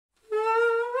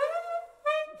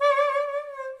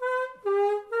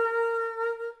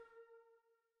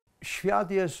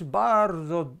świat jest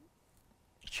bardzo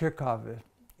ciekawy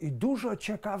i dużo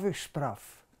ciekawych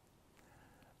spraw.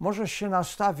 Możesz się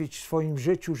nastawić w swoim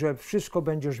życiu, że wszystko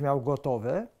będziesz miał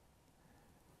gotowe,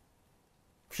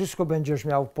 wszystko będziesz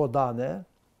miał podane,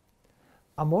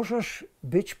 a możesz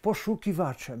być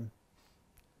poszukiwaczem.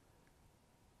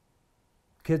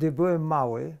 Kiedy byłem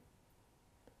mały,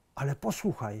 ale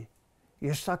posłuchaj,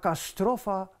 jest taka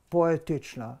strofa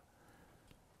poetyczna.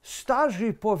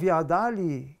 Starzy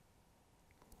powiadali,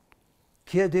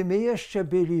 kiedy my jeszcze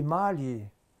byli mali,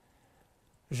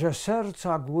 że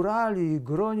serca górali i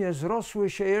gronie zrosły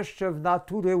się jeszcze w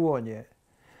natury łonie.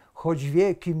 Choć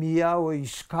wieki mijały i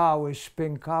skały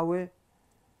spękały,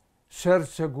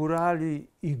 serce górali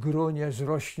i gronie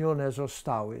zrośnione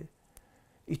zostały.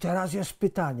 I teraz jest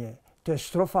pytanie, to jest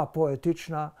strofa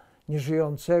poetyczna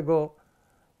nieżyjącego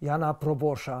Jana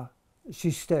Probosza z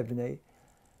Istebnej.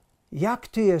 Jak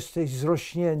ty jesteś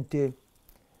zrośnięty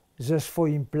ze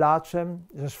swoim placem,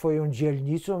 ze swoją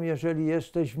dzielnicą, jeżeli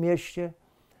jesteś w mieście,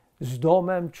 z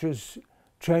domem, czy z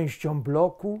częścią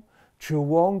bloku, czy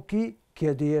łąki,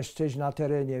 kiedy jesteś na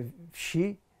terenie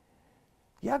wsi?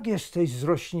 Jak jesteś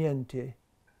zrośnięty?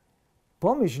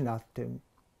 Pomyśl nad tym.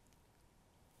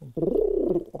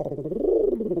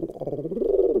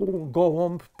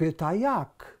 Gołąb pyta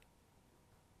jak,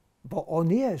 bo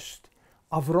on jest,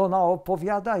 a wrona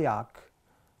opowiada jak.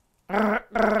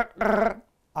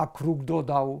 A kruk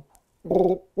dodał,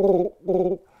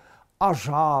 a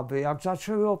żaby jak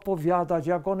zaczęły opowiadać,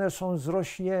 jak one są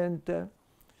zrośnięte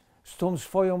z tą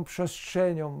swoją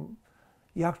przestrzenią,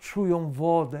 jak czują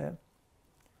wodę,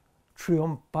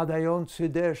 czują padający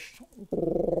deszcz.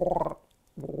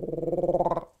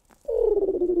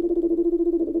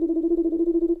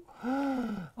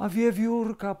 A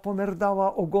wiewiórka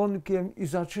pomerdała ogonkiem i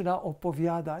zaczyna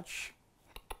opowiadać.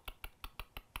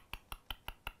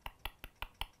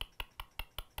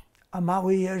 A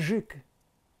mały jeżyk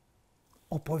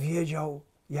opowiedział,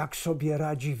 jak sobie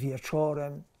radzi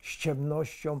wieczorem z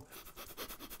ciemnością.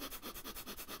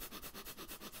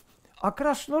 A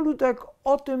krasnoludek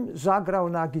o tym zagrał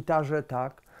na gitarze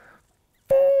tak.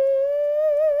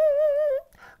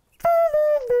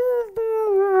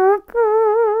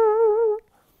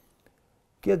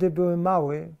 Kiedy byłem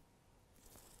mały,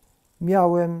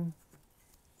 miałem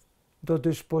do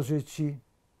dyspozycji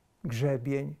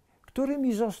grzebień, który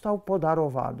mi został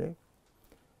podarowany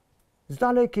z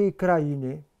dalekiej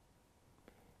krainy,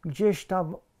 gdzieś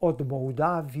tam od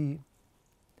Mołdawii,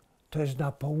 to jest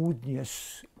na południe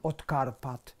od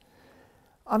Karpat.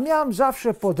 A miałem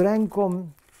zawsze pod ręką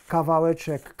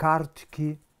kawałeczek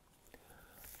kartki.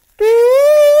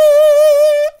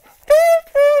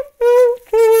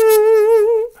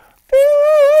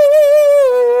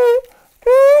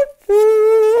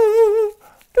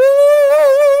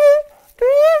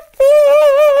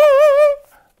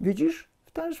 Widzisz?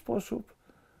 W ten sposób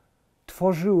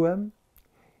tworzyłem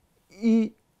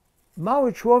i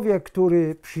mały człowiek,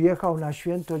 który przyjechał na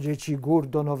Święto Dzieci Gór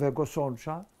do Nowego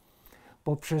Sącza,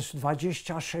 bo przez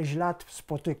 26 lat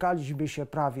spotykaliśmy się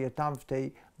prawie tam w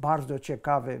tej bardzo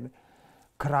ciekawym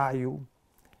kraju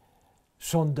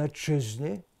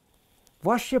Sądecczyzny,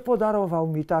 właśnie podarował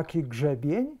mi taki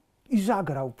grzebień i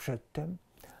zagrał przedtem.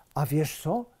 A wiesz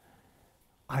co?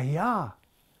 A ja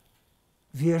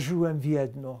wierzyłem w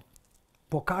jedno.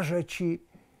 Pokażę ci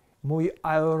mój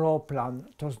aeroplan,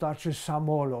 to znaczy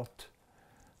samolot,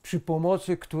 przy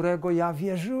pomocy którego ja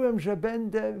wierzyłem, że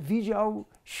będę widział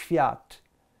świat.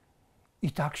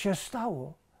 I tak się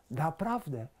stało.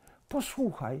 Naprawdę.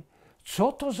 Posłuchaj,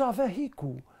 co to za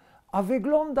wehikuł? A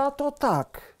wygląda to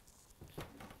tak.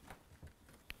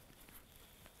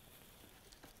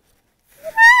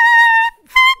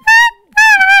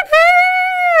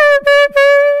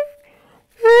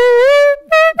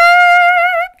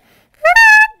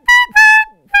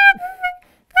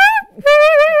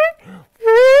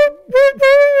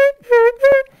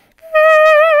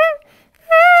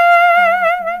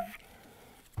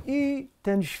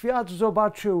 Ten świat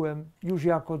zobaczyłem już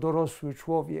jako dorosły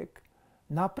człowiek.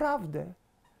 Naprawdę.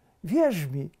 Wierz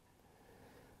mi.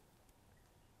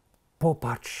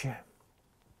 Popatrz się.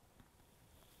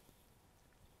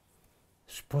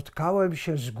 Spotkałem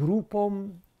się z grupą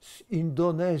z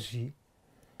Indonezji.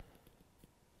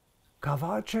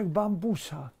 Kawałeczek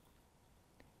bambusa.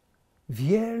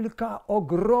 Wielka,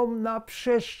 ogromna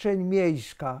przestrzeń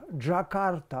miejska,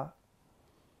 Dżakarta.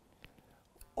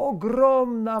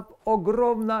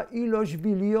 Ogromna ilość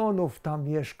milionów tam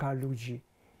mieszka ludzi.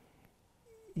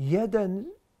 Jeden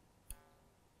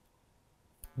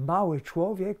mały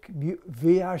człowiek mi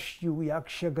wyjaśnił, jak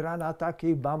się gra na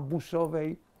takiej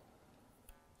bambusowej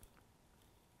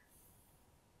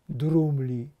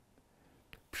drumli.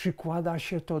 Przykłada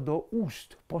się to do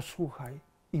ust. Posłuchaj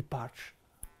i patrz.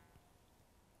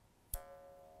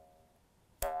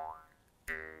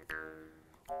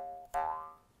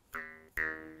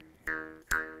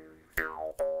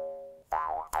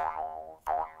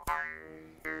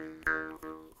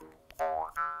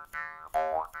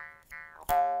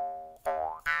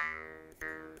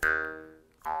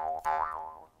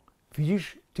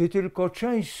 Widzisz, ty tylko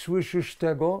część słyszysz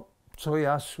tego, co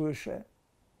ja słyszę,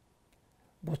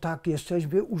 bo tak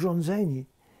jesteśmy urządzeni.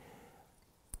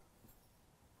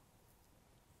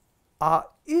 A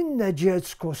inne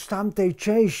dziecko z tamtej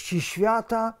części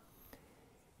świata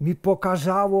mi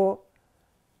pokazało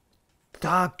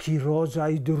taki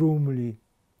rodzaj drumli.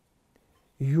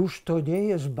 Już to nie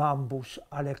jest bambus,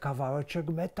 ale kawałeczek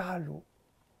metalu.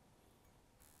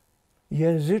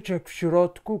 Języczek w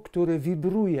środku, który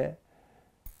wibruje.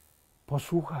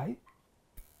 Posłuchaj.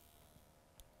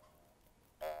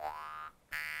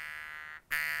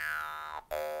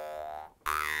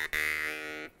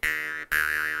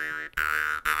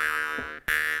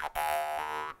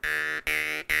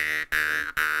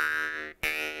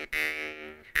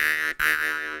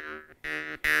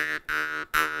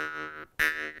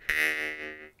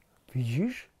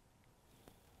 Widzisz?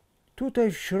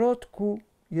 Tutaj w środku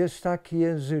jest taki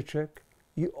języczek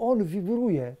i on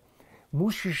wibruje.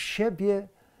 Musisz siebie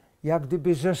jak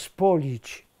gdyby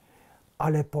zespolić,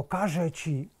 ale pokażę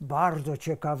ci bardzo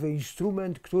ciekawy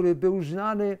instrument, który był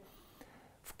znany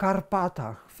w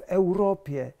Karpatach, w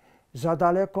Europie, za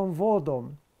daleką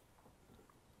wodą.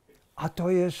 A to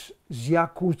jest z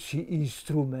Jakucji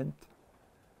instrument.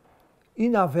 I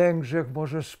na Węgrzech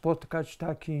możesz spotkać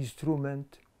taki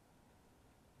instrument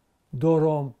do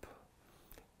rąb.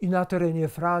 I na terenie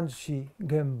Francji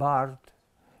gębard.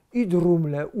 I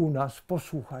drumle u nas,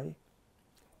 posłuchaj.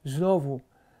 Znowu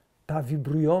ta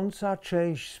wibrująca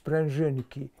część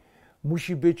sprężynki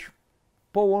musi być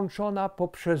połączona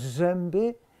poprzez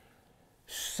zęby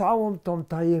z całą tą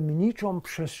tajemniczą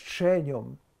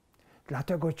przestrzenią.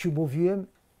 Dlatego ci mówiłem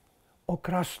o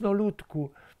krasnoludku.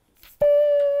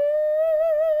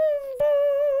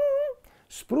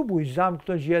 Spróbuj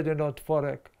zamknąć jeden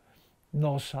otworek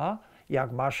nosa.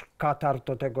 Jak masz katar,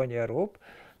 to tego nie rób.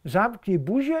 Zamknij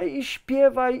buzię i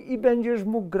śpiewaj i będziesz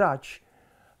mógł grać.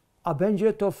 A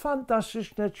będzie to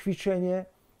fantastyczne ćwiczenie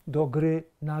do gry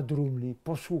na drumli.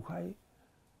 Posłuchaj.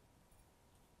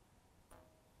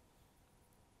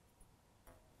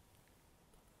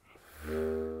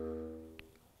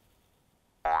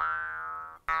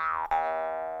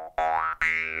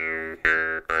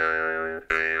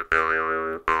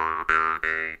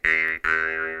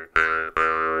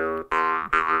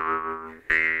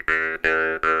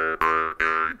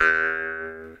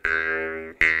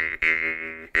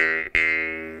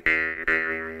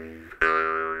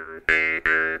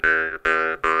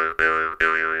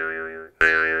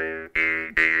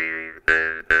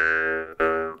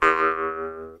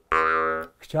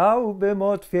 Chciałbym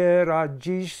otwierać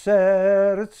dziś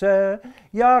serce,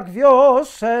 jak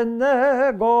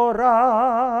wiosennego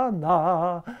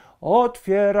rana.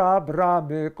 Otwiera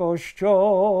bramy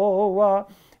kościoła,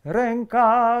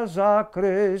 ręka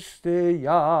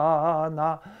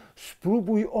zakrystyjana.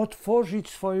 Spróbuj otworzyć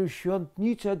swoją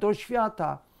świątnicę do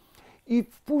świata i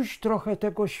wpuść trochę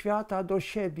tego świata do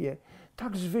siebie.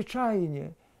 Tak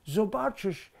zwyczajnie.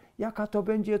 Zobaczysz, jaka to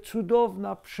będzie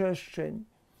cudowna przestrzeń.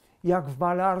 Jak w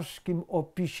malarskim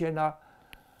opisie na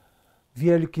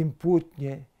wielkim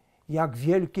płótnie, jak w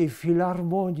wielkiej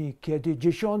filharmonii, kiedy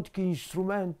dziesiątki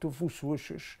instrumentów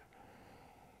usłyszysz.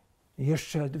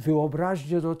 Jeszcze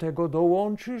wyobraźnię do tego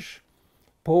dołączysz,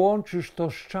 połączysz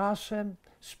to z czasem,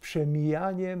 z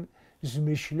przemijaniem, z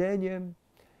myśleniem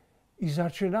i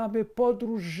zaczynamy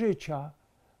podróż życia,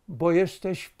 bo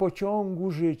jesteś w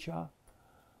pociągu życia.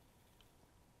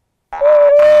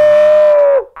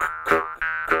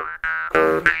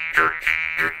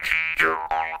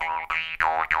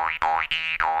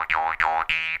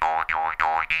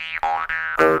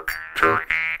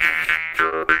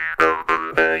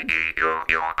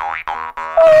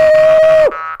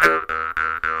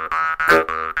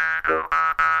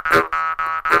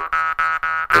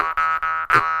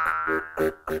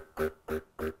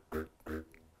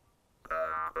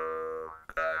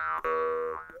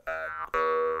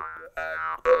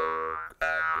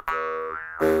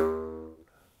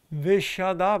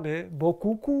 Wysiadamy, bo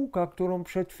kukułka, którą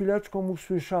przed chwileczką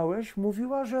usłyszałeś,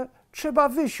 mówiła, że trzeba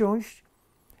wysiąść.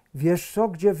 Wiesz co,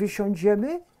 gdzie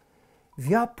wysiądziemy? W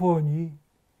Japonii.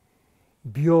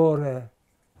 Biorę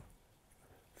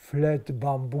flet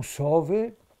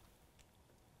bambusowy.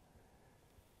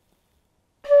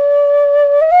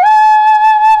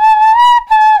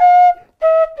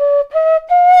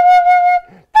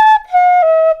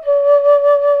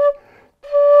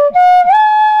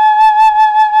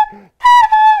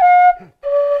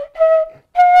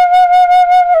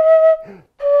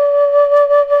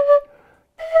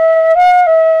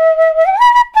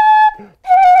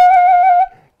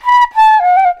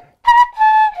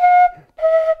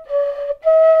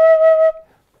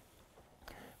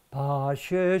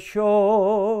 pasie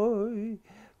sioj,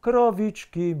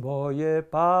 krowiczki moje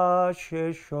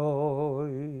pasie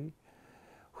sioj.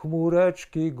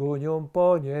 Chmureczki gonią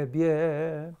po niebie,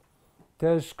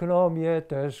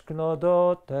 tęskno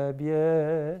do Tebie,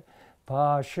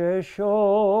 pasie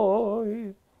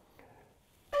sioj.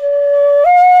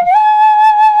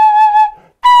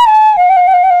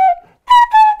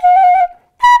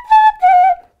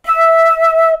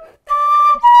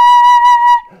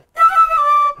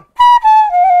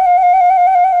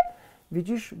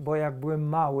 Widzisz, bo jak byłem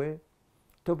mały,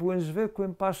 to byłem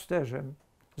zwykłym pasterzem.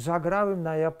 Zagrałem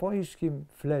na japońskim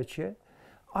flecie,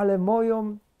 ale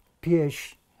moją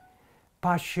pieśń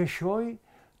pasie sioj,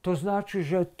 to znaczy,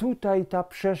 że tutaj ta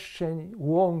przestrzeń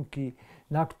łąki,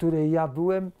 na której ja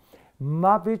byłem,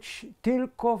 ma być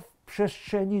tylko w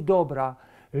przestrzeni dobra.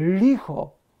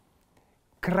 Licho,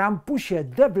 krampusie,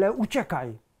 deble,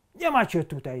 uciekaj, nie macie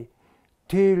tutaj.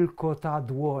 Tylko ta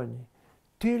dłoń,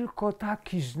 tylko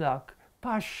taki znak,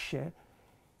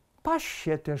 paś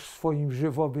się też w swoim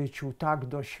żywobyciu tak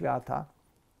do świata.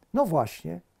 No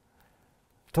właśnie,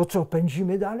 to co,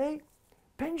 pędzimy dalej?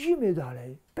 Pędzimy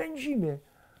dalej, pędzimy.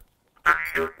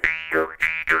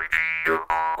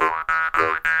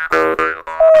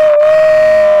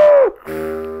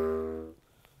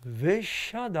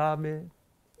 Wysiadamy.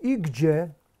 I gdzie?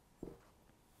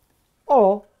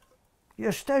 O,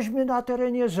 jesteśmy na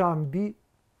terenie Zambii.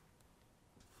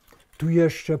 Tu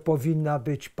jeszcze powinna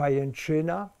być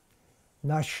pajęczyna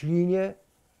na ślinie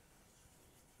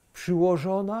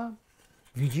przyłożona.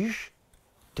 Widzisz?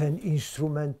 Ten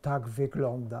instrument tak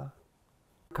wygląda.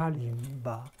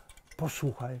 Kalimba.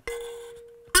 Posłuchaj.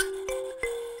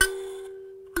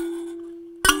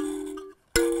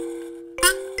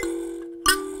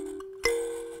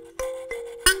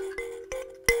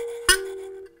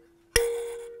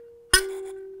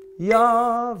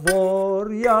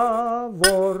 Jawor,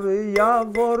 jawor,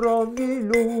 jaworowi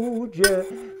ludzie,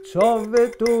 co wy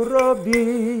tu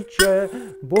robicie?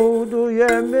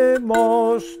 Budujemy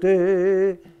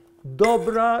mosty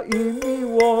dobra i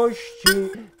miłości,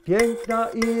 piękna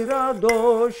i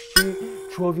radości,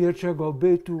 człowieczego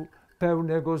bytu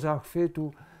pełnego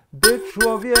zachwytu, by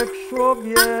człowiek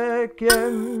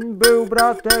człowiekiem był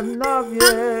bratem na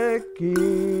wieki.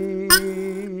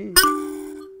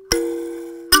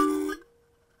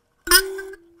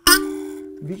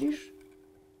 Widzisz?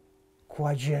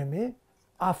 Kładziemy,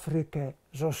 Afrykę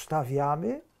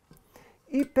zostawiamy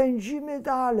i pędzimy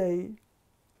dalej.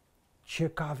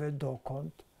 Ciekawe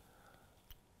dokąd.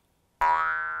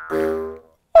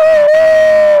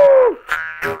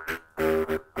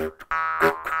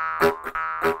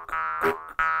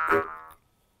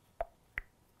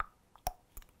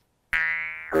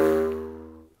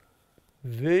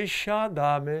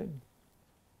 Wysiadamy.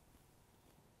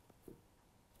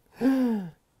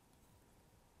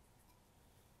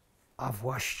 A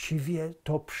właściwie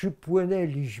to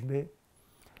przypłynęliśmy,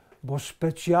 bo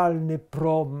specjalny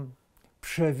prom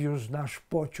przewiózł nasz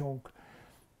pociąg.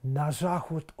 Na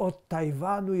zachód od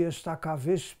Tajwanu jest taka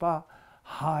wyspa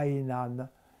Hainan.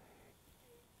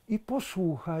 I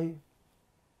posłuchaj.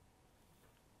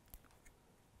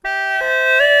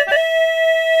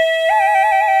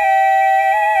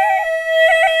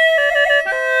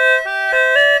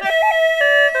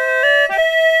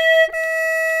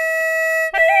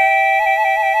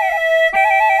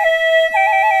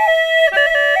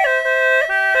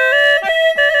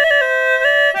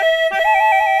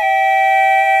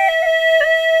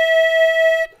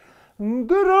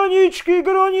 Groniczki,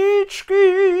 groniczki,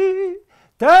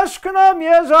 tęskno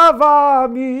mnie za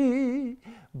wami,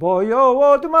 bo ją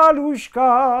od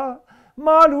maluśka,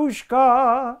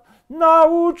 maluśka,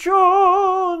 nauczony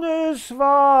z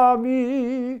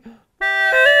wami.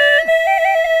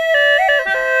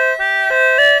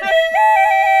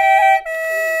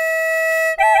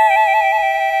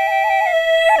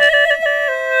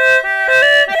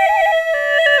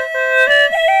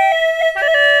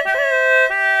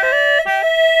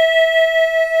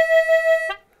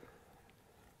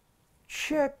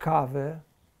 Ciekawe,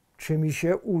 czy mi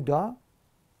się uda,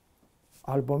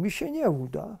 albo mi się nie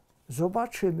uda.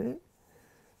 Zobaczymy.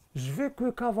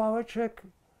 Zwykły kawałeczek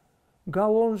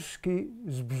gałązki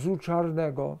z bzu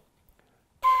czarnego.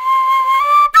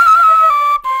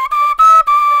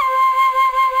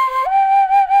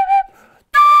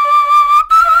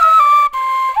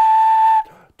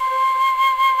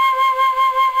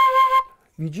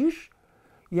 Widzisz,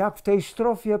 jak w tej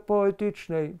strofie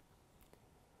poetycznej.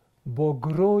 Bo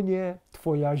gronie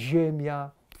Twoja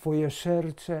ziemia, Twoje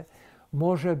serce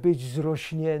może być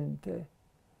zrośnięte.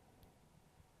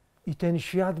 I ten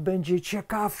świat będzie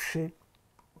ciekawszy.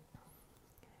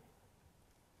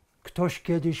 Ktoś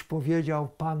kiedyś powiedział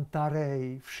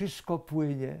Pantarei, wszystko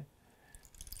płynie.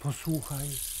 Posłuchaj.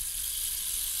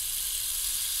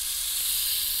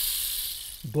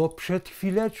 Bo przed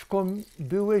chwileczką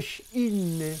byłeś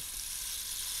inny,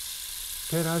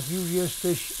 teraz już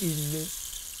jesteś inny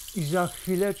i za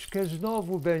chwileczkę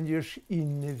znowu będziesz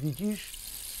inny, widzisz?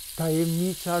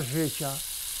 Tajemnica życia,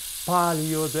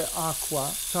 palio de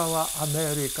aqua, cała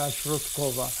Ameryka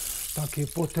Środkowa, takie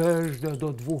potężne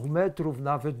do 2 metrów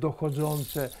nawet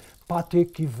dochodzące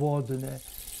patyki wodne,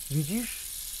 widzisz?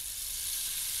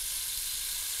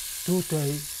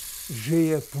 Tutaj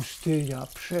żyje pustynia,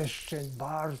 przestrzeń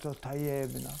bardzo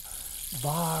tajemna,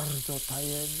 bardzo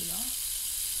tajemna.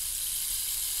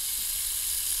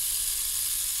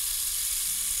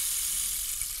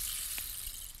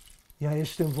 Ja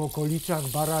jestem w okolicach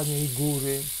Baraniej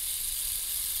Góry,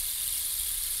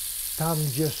 tam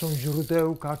gdzie są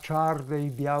źródełka czarnej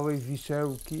i białej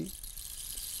Wisełki.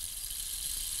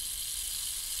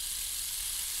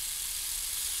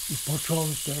 I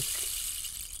początek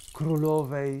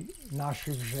królowej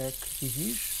naszych rzek,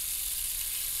 widzisz?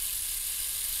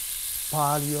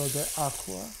 Palio de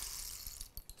aqua.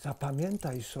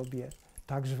 Zapamiętaj sobie,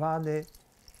 tak zwany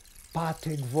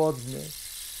patyk wodny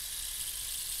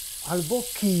albo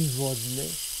kij wodny.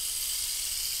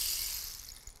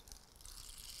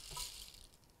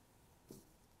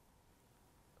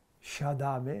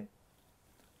 Siadamy,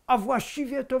 a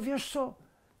właściwie to wiesz co?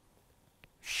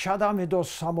 Siadamy do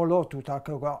samolotu,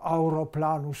 takiego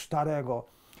aeroplanu starego.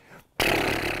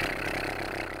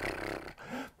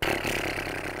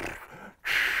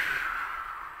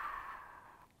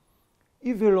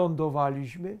 I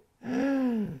wylądowaliśmy.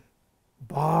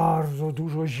 Bardzo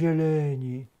dużo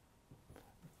zieleni,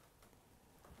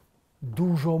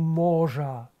 dużo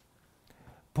morza,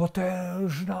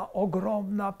 potężna,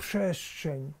 ogromna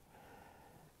przestrzeń.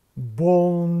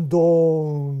 Bondongi,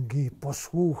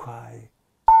 posłuchaj.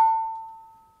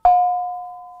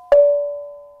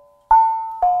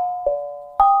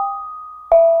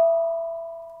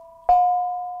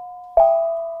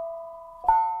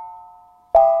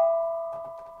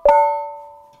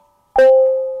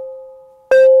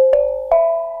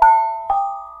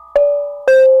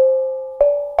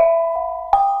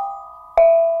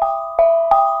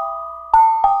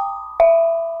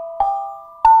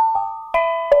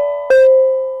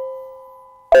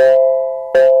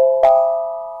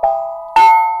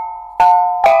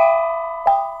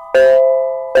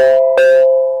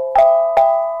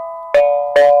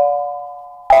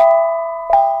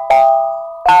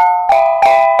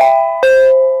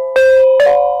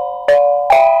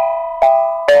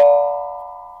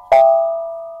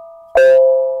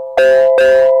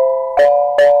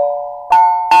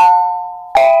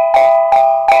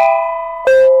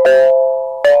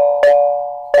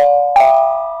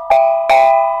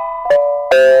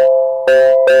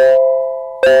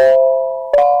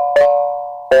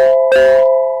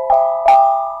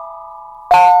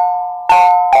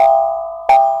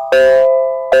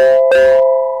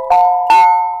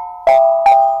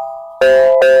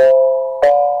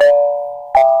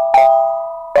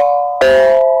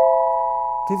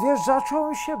 Ty wiesz,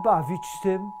 zacząłem się bawić z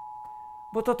tym,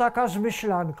 bo to taka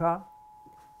zmyślanka,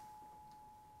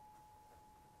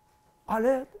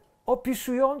 ale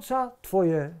opisująca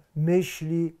twoje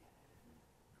myśli,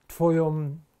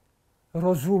 twoją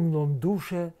rozumną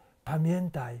duszę.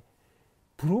 Pamiętaj,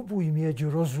 próbuj mieć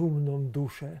rozumną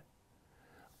duszę,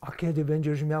 a kiedy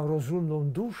będziesz miał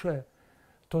rozumną duszę,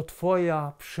 to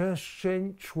twoja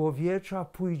przestrzeń człowiecza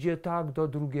pójdzie tak do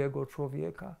drugiego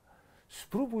człowieka.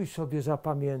 Spróbuj sobie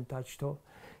zapamiętać to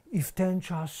i w ten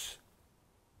czas,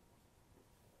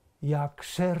 jak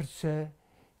serce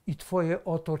i twoje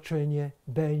otoczenie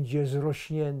będzie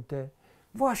zrośnięte,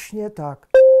 właśnie tak.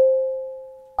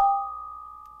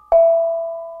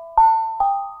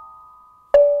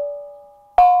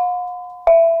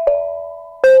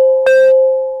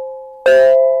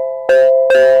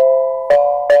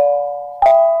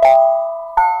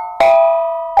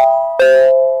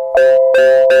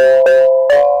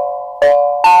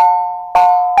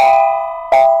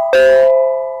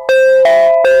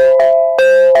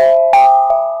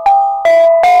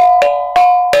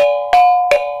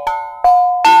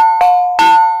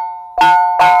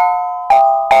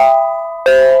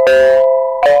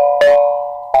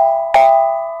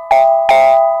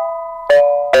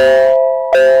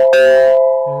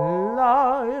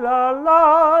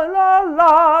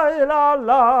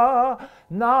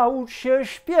 Naucz się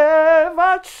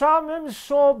śpiewać samym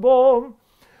sobą,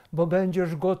 bo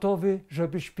będziesz gotowy,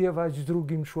 żeby śpiewać z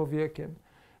drugim człowiekiem,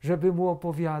 żeby mu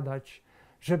opowiadać,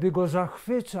 żeby go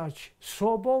zachwycać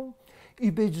sobą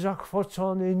i być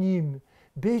zachwycony nim.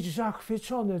 Być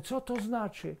zachwycony, co to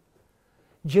znaczy?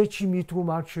 Dzieci mi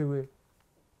tłumaczyły,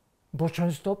 bo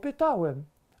często pytałem,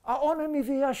 a one mi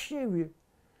wyjaśniły,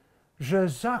 że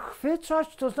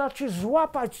zachwycać to znaczy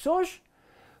złapać coś,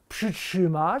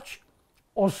 przytrzymać,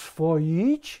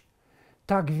 oswoić,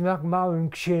 tak jak w Małym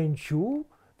Księciu,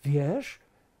 wiesz,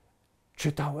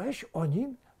 czytałeś o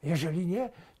nim? Jeżeli nie,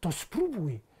 to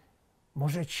spróbuj,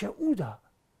 może ci się uda.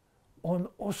 On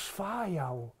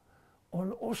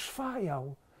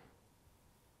oswajał.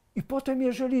 I potem,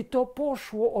 jeżeli to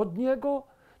poszło od niego,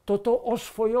 to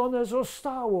oswojone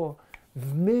zostało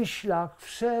w myślach,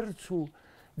 w sercu,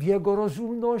 w jego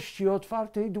rozumności,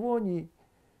 otwartej dłoni.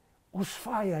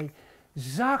 Oswajaj,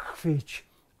 zachwyć,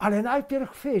 ale najpierw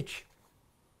chwyć,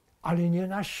 ale nie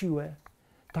na siłę,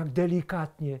 tak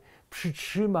delikatnie,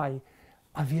 przytrzymaj.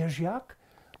 A wiesz jak?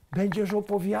 Będziesz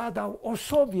opowiadał o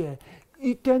sobie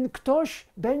i ten ktoś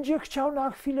będzie chciał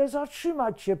na chwilę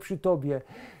zatrzymać się przy tobie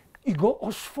i go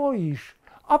oswoisz,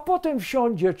 a potem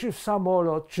wsiądzie czy w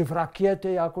samolot, czy w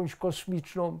rakietę jakąś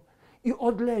kosmiczną i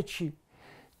odleci.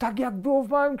 Tak jak było w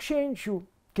Małym Księciu,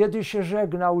 kiedy się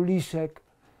żegnał lisek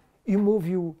i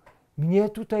mówił, mnie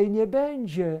tutaj nie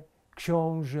będzie,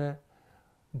 książę,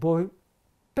 bo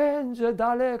pędzę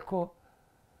daleko,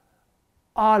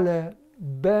 ale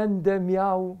będę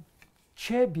miał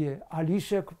ciebie. A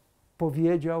lisek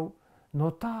powiedział,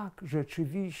 no tak,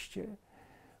 rzeczywiście,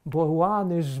 bo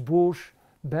łany zbóż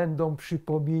będą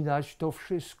przypominać to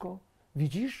wszystko.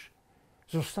 Widzisz?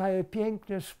 Zostaje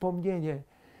piękne wspomnienie,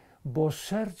 bo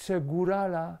serce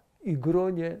górala i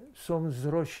gronie są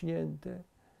zrośnięte.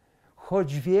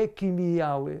 Choć wieki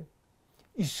mijały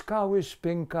i skały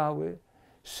spękały,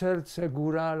 serce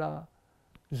górala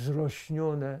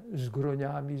zrośnione z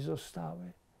groniami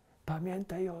zostały.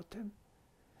 Pamiętaj o tym.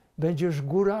 Będziesz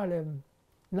góralem,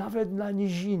 nawet na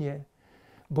nizinie,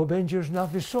 bo będziesz na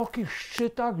wysokich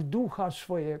szczytach ducha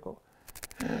swojego.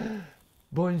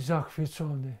 Bądź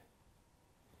zachwycony.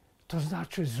 To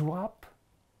znaczy złap,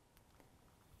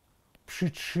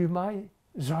 przytrzymaj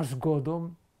za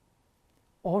zgodą,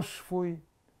 oswój,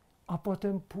 a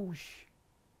potem puść.